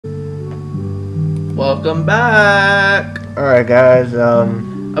Welcome back. Alright guys, I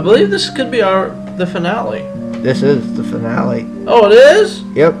believe this could be the finale. this is the finale. Oh, it is?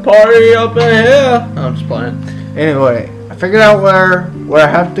 Yep. Party up in here. No, I'm just playing. Anyway, I figured out where I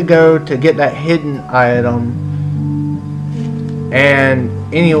have to go to get that hidden item. And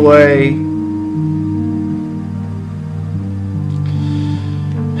anyway,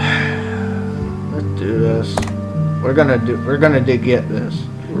 let's do this. We're gonna get this.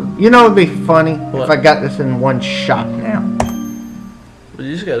 You know, it'd be funny if I got this in one shot now. But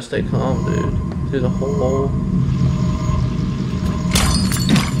you just gotta stay calm, dude. Through the whole.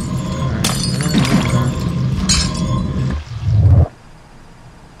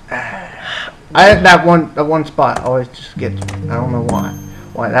 I had that one spot always just gets me. I don't know why.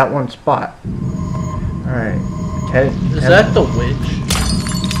 Why that one spot? All right. Is that the witch?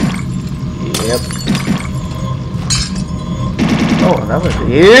 Yep. Oh, that was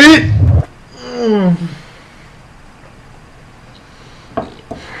it.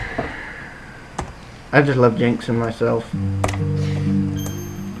 I just love jinxing myself.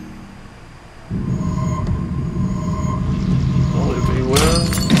 Oh, if he will.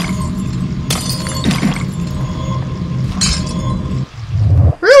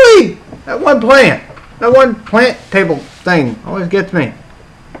 Really? That one plant table thing always gets me.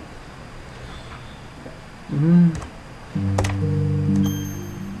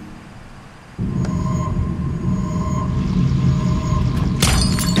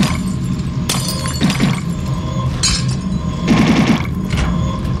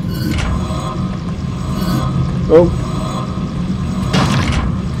 Oh.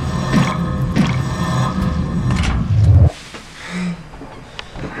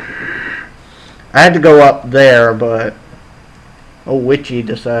 I had to go up there, but old Witchy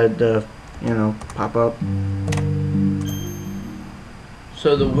decided to, you know, pop up.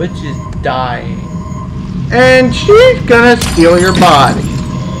 So the witch is dying. And she's gonna steal your body.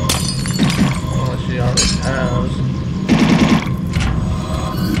 Well, she already has.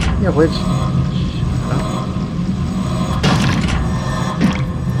 Yeah, Witch.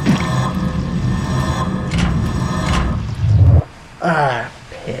 Ah,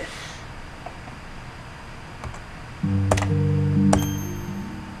 piss.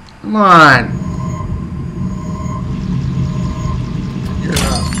 Come on.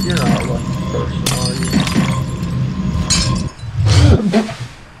 You're not a lucky person, are you?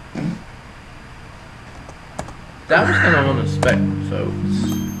 That was kind of unexpected, folks.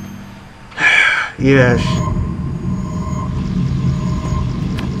 Yes.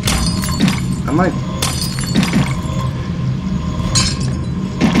 I might.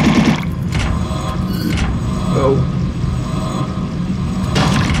 Oh.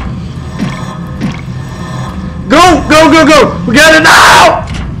 Go! Go! Go! Go! We got it now!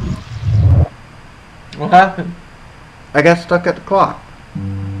 What happened? I got stuck at the clock.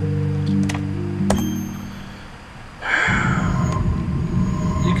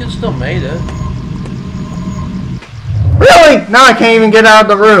 You could still made it. Really? Now I can't even get out of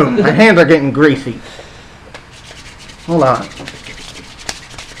the room. My hands are getting greasy. Hold on.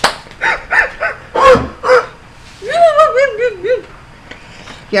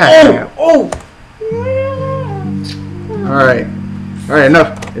 Yeah. Oh! Alright. Alright,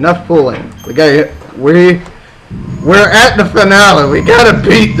 enough fooling. We're at the finale. We gotta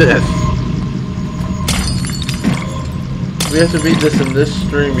beat this. We have to beat this in this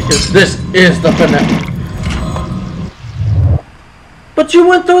stream because this is the finale. But you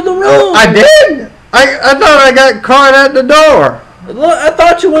went through the room! I did? I thought I got caught at the door. Look, I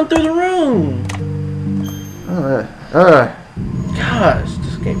thought you went through the room! Gosh,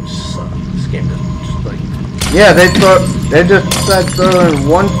 this game sucks. This game is just like... Yeah, they just decided to throw in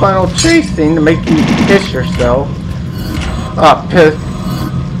one final chase thing to make you piss yourself. Oh, piss.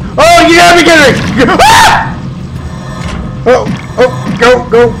 Oh, you gotta be kidding me! Ah! Oh, go,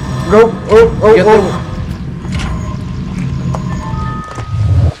 oh.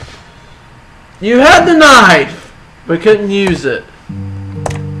 You had the knife, but couldn't use it.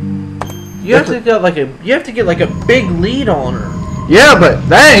 You have to get like a big lead on her. Yeah, but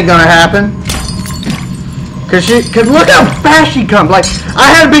that ain't gonna happen. Cause look how fast she comes. Like,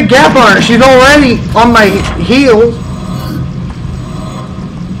 I had a big gap on her. She's already on my heels.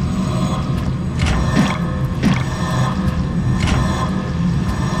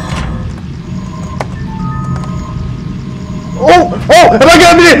 Oh, am I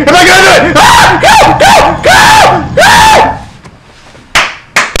gonna do it? Am I gonna do it? Ah, go!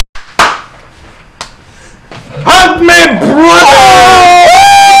 Hug me, brother!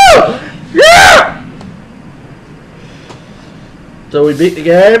 Yeah! So we beat the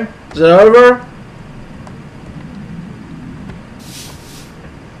game? Is it over?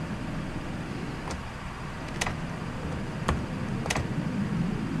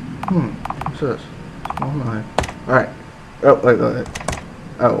 this? Small knife. Alright. Oh, wait.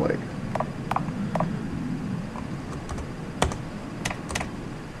 Oh, wait.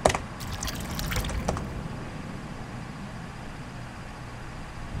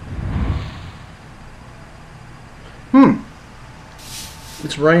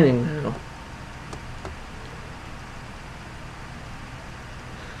 It's raining now.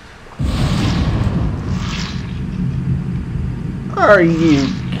 Are you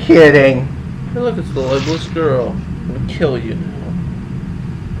kidding? Hey, look, it's the legless girl. I'm gonna kill you now.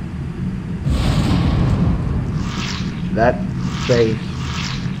 That face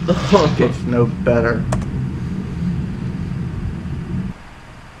gets no better.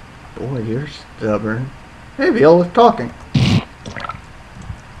 Boy, you're stubborn. Hey, Viola's talking.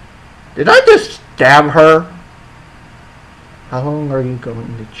 Did I just stab her? How long are you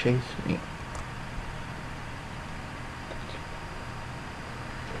going to chase me?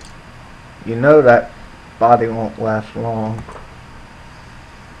 You know that body won't last long.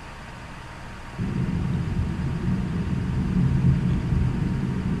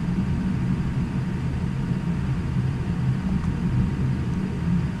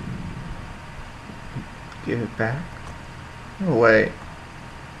 Give it back? No way.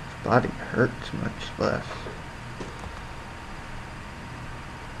 His body hurts much less.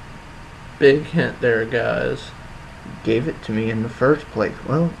 Big hint there, guys. You gave it to me in the first place.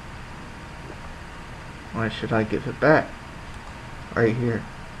 Well, why should I give it back? Right here.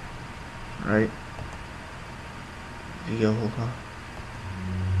 Right? Viola.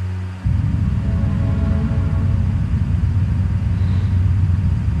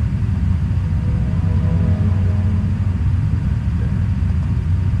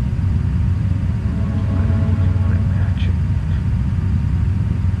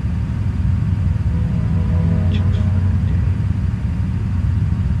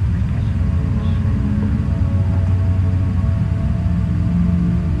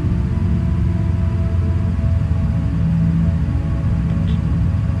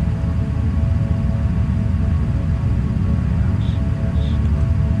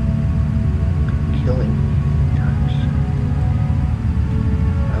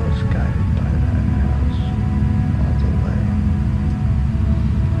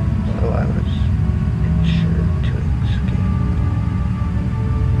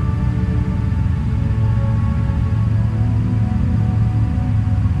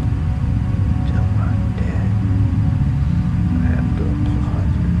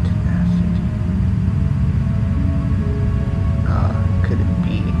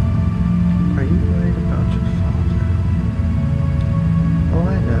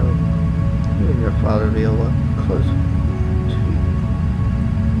 Father Viola, close to you.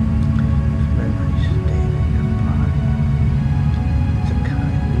 His memory stayed in your body. It's a kind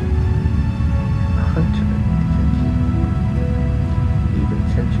of hunter that you, even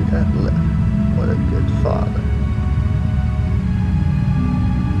since you got left, what a good father.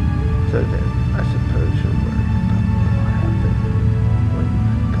 So then, I suppose you're worried about what will happen when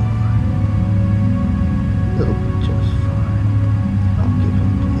you're gone. It'll be just fine. I'll give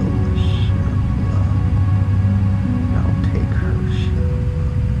him Viola's share of love. And I'll take her share of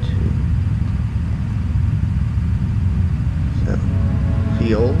love too. So,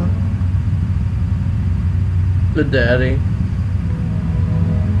 Viola? The daddy.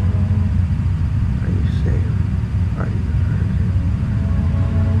 Are you safe? Are you hurting?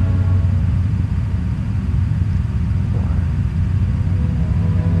 Why?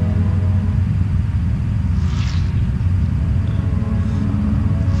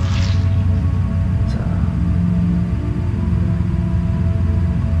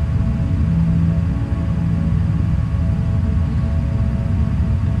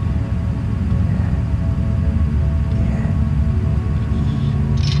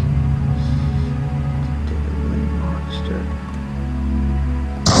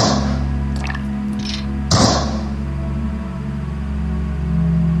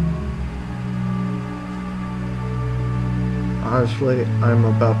 Honestly, I'm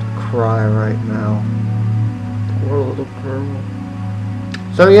about to cry right now. Poor little girl.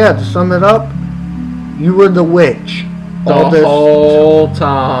 So yeah, to sum it up, you were the witch. The whole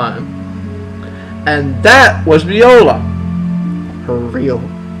time. And that was Viola. Her real.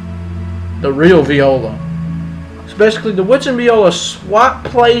 The real Viola. So basically, the witch and Viola swap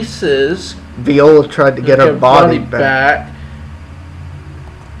places. Viola tried to get her body back.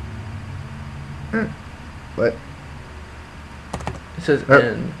 What? It says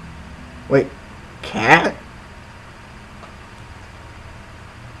N. Wait, cat?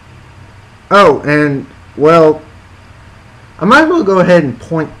 Oh, and, well, I might as well go ahead and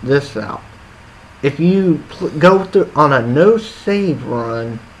point this out. if you go through on a no save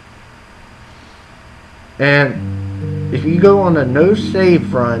run, and if you go on a no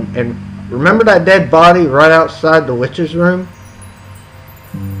save run, and remember that dead body right outside the witch's room,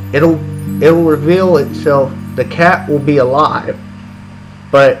 it'll reveal itself. The cat will be alive,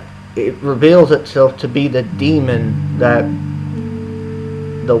 but it reveals itself to be the demon that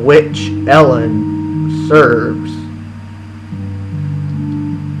the witch Ellen serves.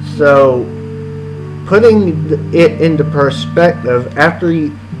 So, putting it into perspective, after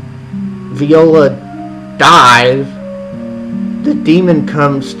Viola dies, the demon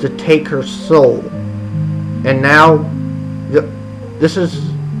comes to take her soul, and now this is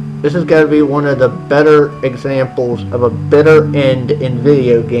got to be one of the better examples of a bitter end in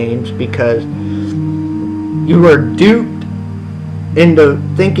video games, because you were duped into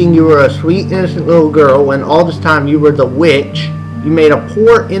thinking you were a sweet innocent little girl when all this time you were the witch. You made a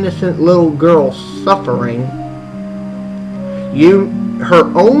poor innocent little girl suffering.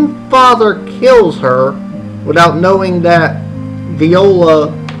 Her own father kills her without knowing that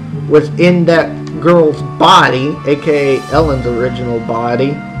Viola was in that girl's body, aka Ellen's original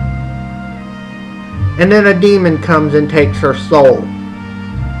body. And then a demon comes and takes her soul.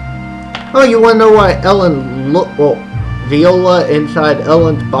 Oh, you want to know why Viola inside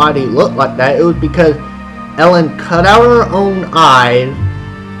Ellen's body looked like that? It was because Ellen cut out her own eyes,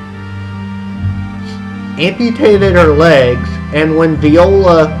 amputated her legs, and when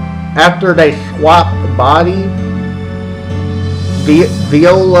Viola, after they swapped the body,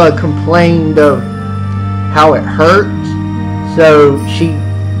 Viola complained of how it hurts, so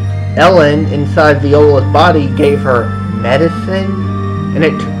Ellen inside Viola's body gave her medicine, and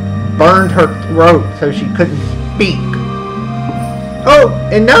it burned her throat so she couldn't speak. Oh,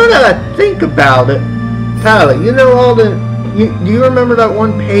 and now that I think about it, Tyler, you know do you remember that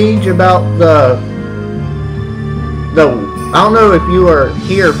one page about the I don't know if you were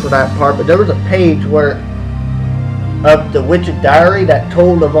here for that part, but there was a page of the Witch's Diary that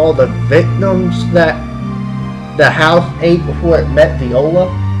told of all the victims that the house ate before it met Viola.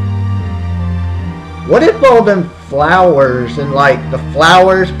 What if all them flowers and like the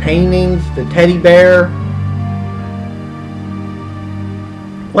flowers, paintings, the teddy bear,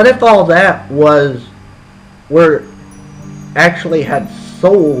 what if all that were actually had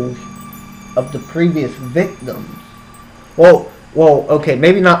souls of the previous victims? Well, okay,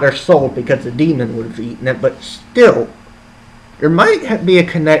 maybe not their soul because the demon would have eaten it, but still, there might be a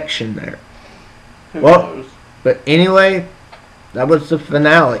connection there. Who knows? But anyway, that was the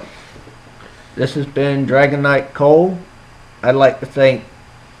finale. This has been Dragon Knight Cole. I'd like to thank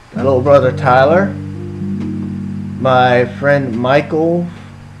my little brother Tyler, my friend Michael,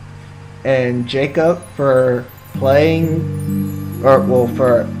 and Jacob for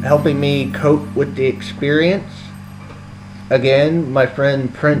for helping me cope with the experience. Again, my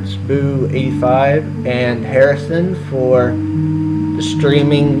friend Prince Boo 85 and Harrison for the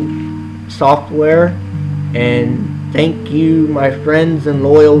streaming software, and thank you, my friends and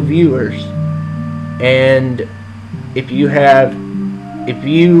loyal viewers. And if you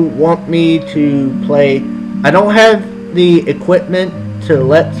want me to play, I don't have the equipment to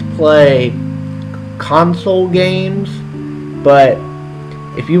let's play console games, but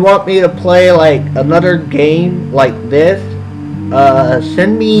if you want me to play like another game like this,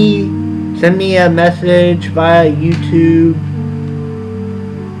 send me a message via YouTube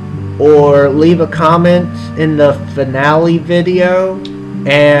or leave a comment in the finale video.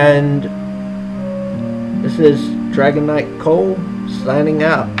 And this is Dragon Knight Cole signing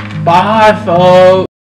out. Bye, folks.